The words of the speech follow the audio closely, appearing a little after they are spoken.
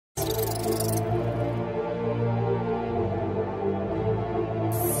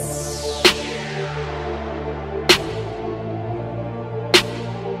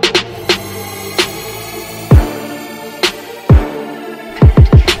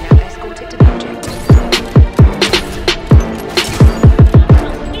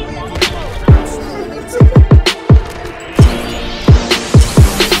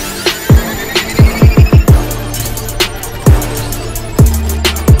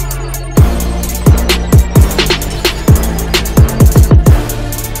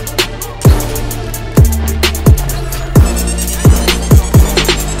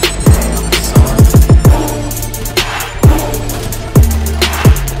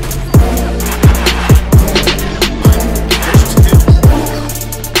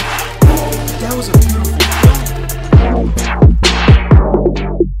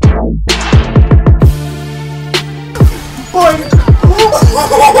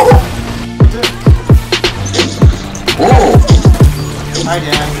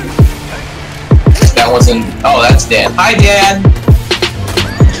that wasn't... Oh, that's Dan. Hi, Dan!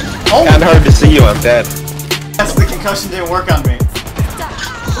 Oh! Kinda hard to see you, I'm dead. Yes, the concussion didn't work on me.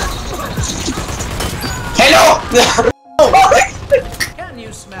 Hello! Can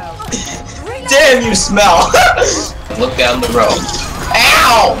you smell? Damn, you smell! Look down the road.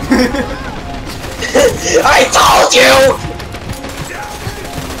 Ow! I told you!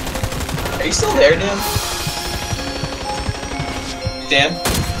 Are you still there, Dan? Dan?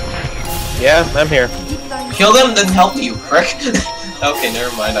 Yeah, I'm here. Kill them, then help you, frick. Okay,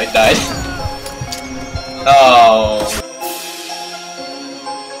 never mind, I died. Oh.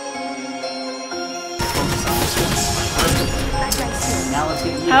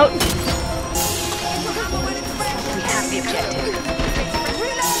 Out. We have the objective.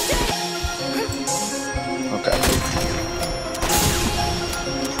 Okay.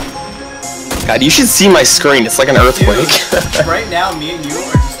 God, you should see my screen. It's like an earthquake. Dude, right now, me and you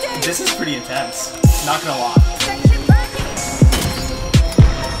are just... This is pretty intense. Not gonna lie.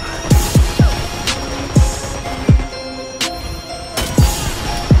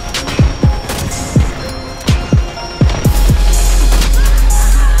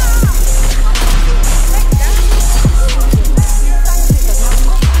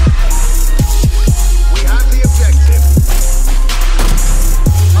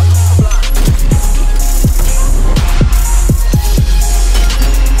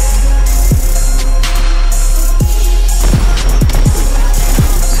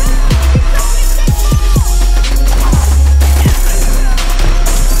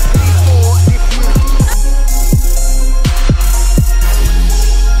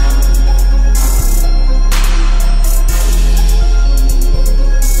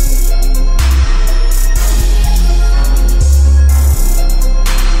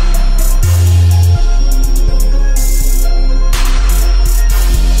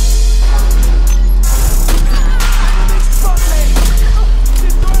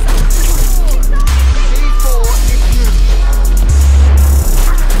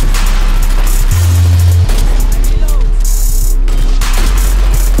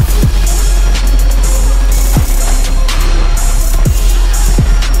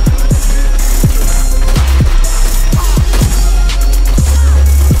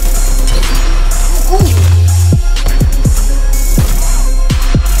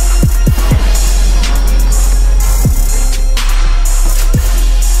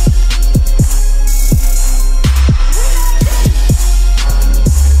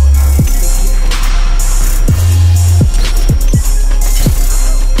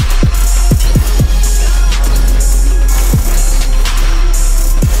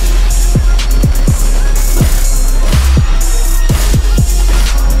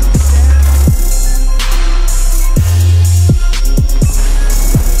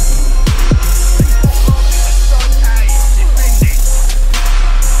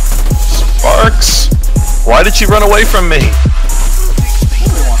 Why did she run away from me?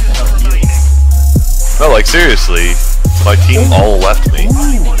 No, like seriously, my team all left me.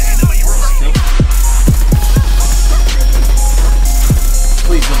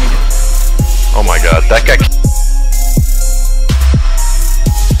 Please let me get... Oh my god, that guy.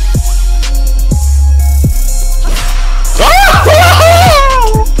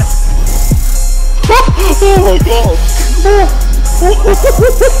 Oh my god.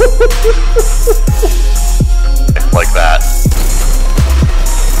 Like that.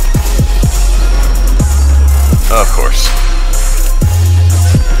 Of course.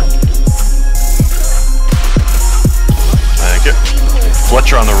 Thank you.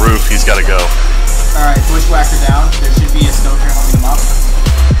 Fletcher on the roof, he's gotta go. Alright, Bushwhacker down. There should be a stoker helping him up.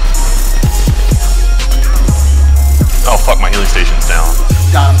 Oh fuck, my healing station's down.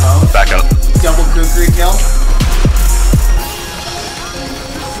 Got him both. Back up. Double kukri kill.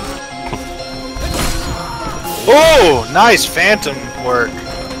 Oh, nice phantom work.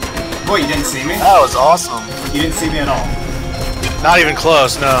 Boy, you didn't see me? That was awesome. You didn't see me at all. Not even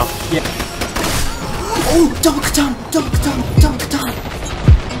close, no. Yeah. Oh, double katana! Double katana! Double katana!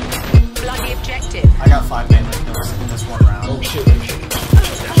 Bloody objective. I got 5 bandit kills in this one round. Oh shit, oh shit.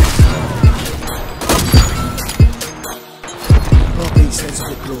 Okay, says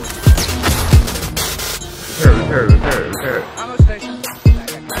good lord. Repair it. Ammo station.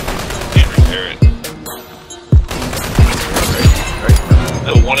 Can't repair it.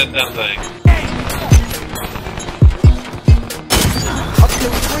 The one and done thing. I've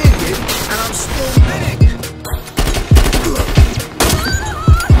killed 3 of you, and I'm still medic.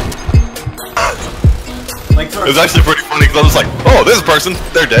 Like, it was actually pretty funny because I was like, oh, there's a person,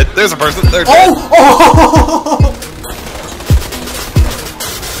 they're dead. There's a person, they're dead. Oh! Oh!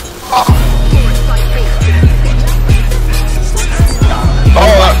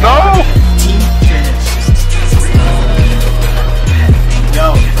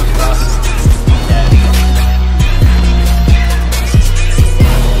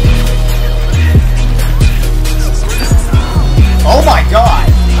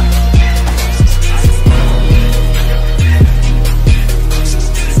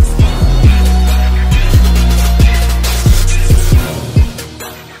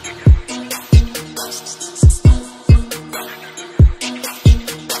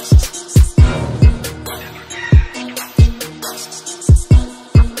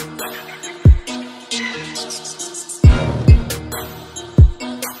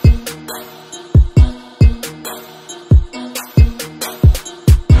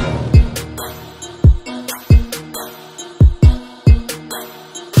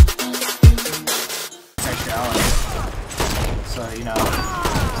 you know,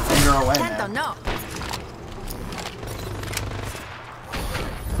 finger away, man.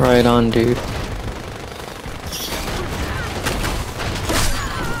 Right on, dude.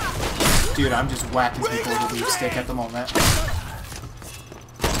 Dude, I'm just whacking people with a weak stick at the moment. I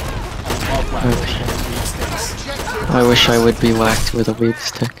love whacking people with weak sticks. I wish I would be whacked with a weed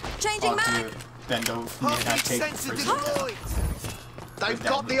stick. Oh, dude. Then don't need not take the first hit. They've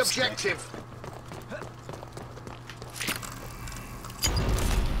got the objective.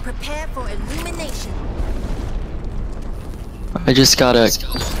 Prepare for illumination. I just got a...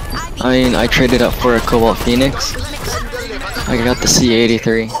 I traded up for a Cobalt Phoenix. I got the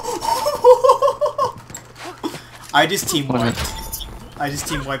C83. I just team wiped.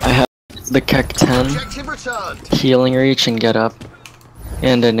 I have the Keck 10, Healing Reach, and Get Up.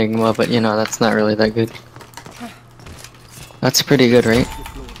 And Enigma, but you know, that's not really that good. That's pretty good, right?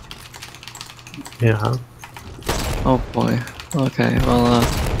 Yeah. Oh boy. Okay, well,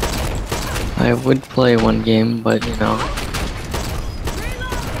 I would play one game, but you know...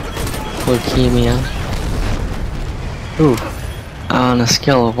 Leukemia. Ooh. On a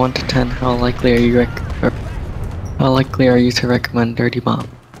scale of 1 to 10, how likely are you to recommend Dirty Bomb?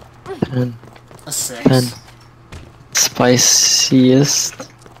 10. A 6. 10. Spiciest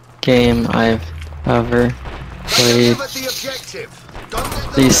game I've ever played.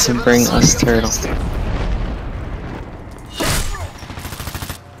 Please bring us Turtle.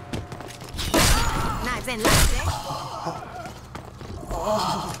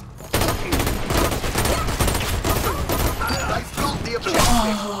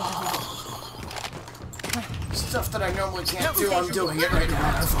 Stuff that I normally can't do, I'm doing it right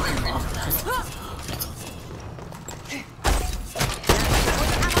now.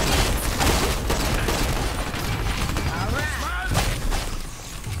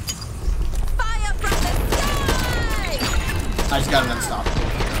 I just got an unstoppable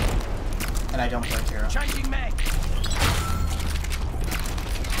hero. And I don't play hero. Changing mag.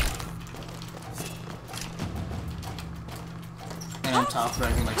 And I'm top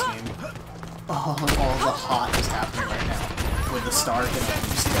ranking my team. Oh, all the hot is happening right now. With the Stark and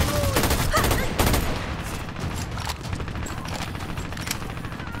the stick.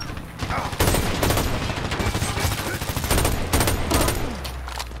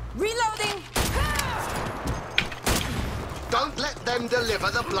 Reloading. Don't let them deliver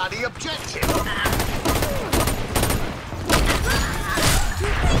the bloody objective.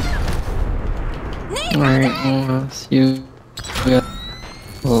 Alright, we'll see you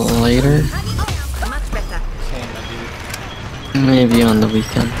later. Maybe on the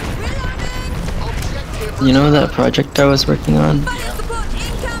weekend. You know that project I was working on?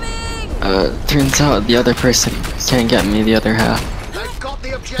 Turns out the other person can't get me the other half.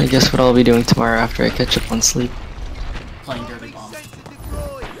 I guess what I'll be doing tomorrow after I catch up on sleep. Playing Dirty Bomb.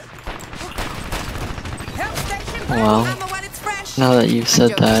 Well, now that you've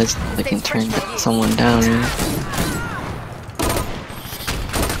said that, I can turn someone down, right?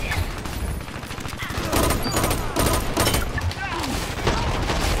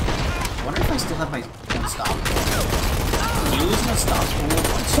 I wonder if I still have my unstoppable. Do you lose an unstoppable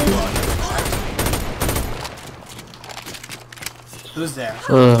once you Who's there?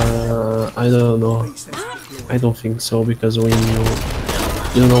 I don't know. I don't think so, because when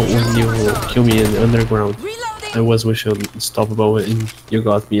you know when you kill me in the underground, I was with your unstoppable and you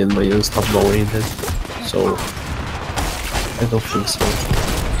got me in my unstoppable ended. So I don't think so.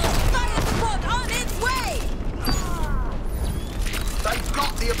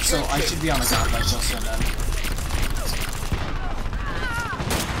 So I should be on a godlike also then.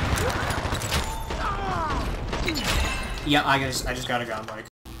 Yeah, I just got a godlike.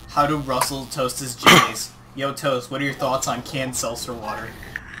 How do Russell toast his J's? Yo, Toast, what are your thoughts on canned seltzer water?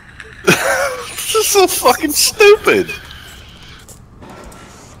 This is so fucking stupid.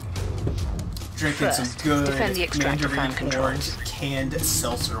 Drinking some good mandarin orange canned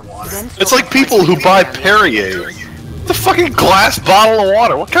seltzer water. It's like people who buy Perrier. The fucking glass bottle of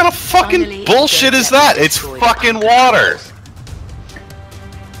water. What kind of fucking bullshit is that? It's fucking water.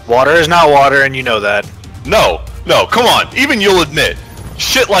 Water is not water, and you know that. No, come on. Even you'll admit.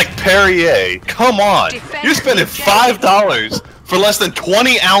 Shit like Perrier. Come on. You're spending $5 for less than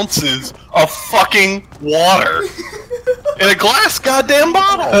 20 ounces of fucking water. In a glass goddamn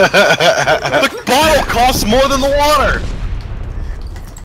bottle. The bottle costs more than the water.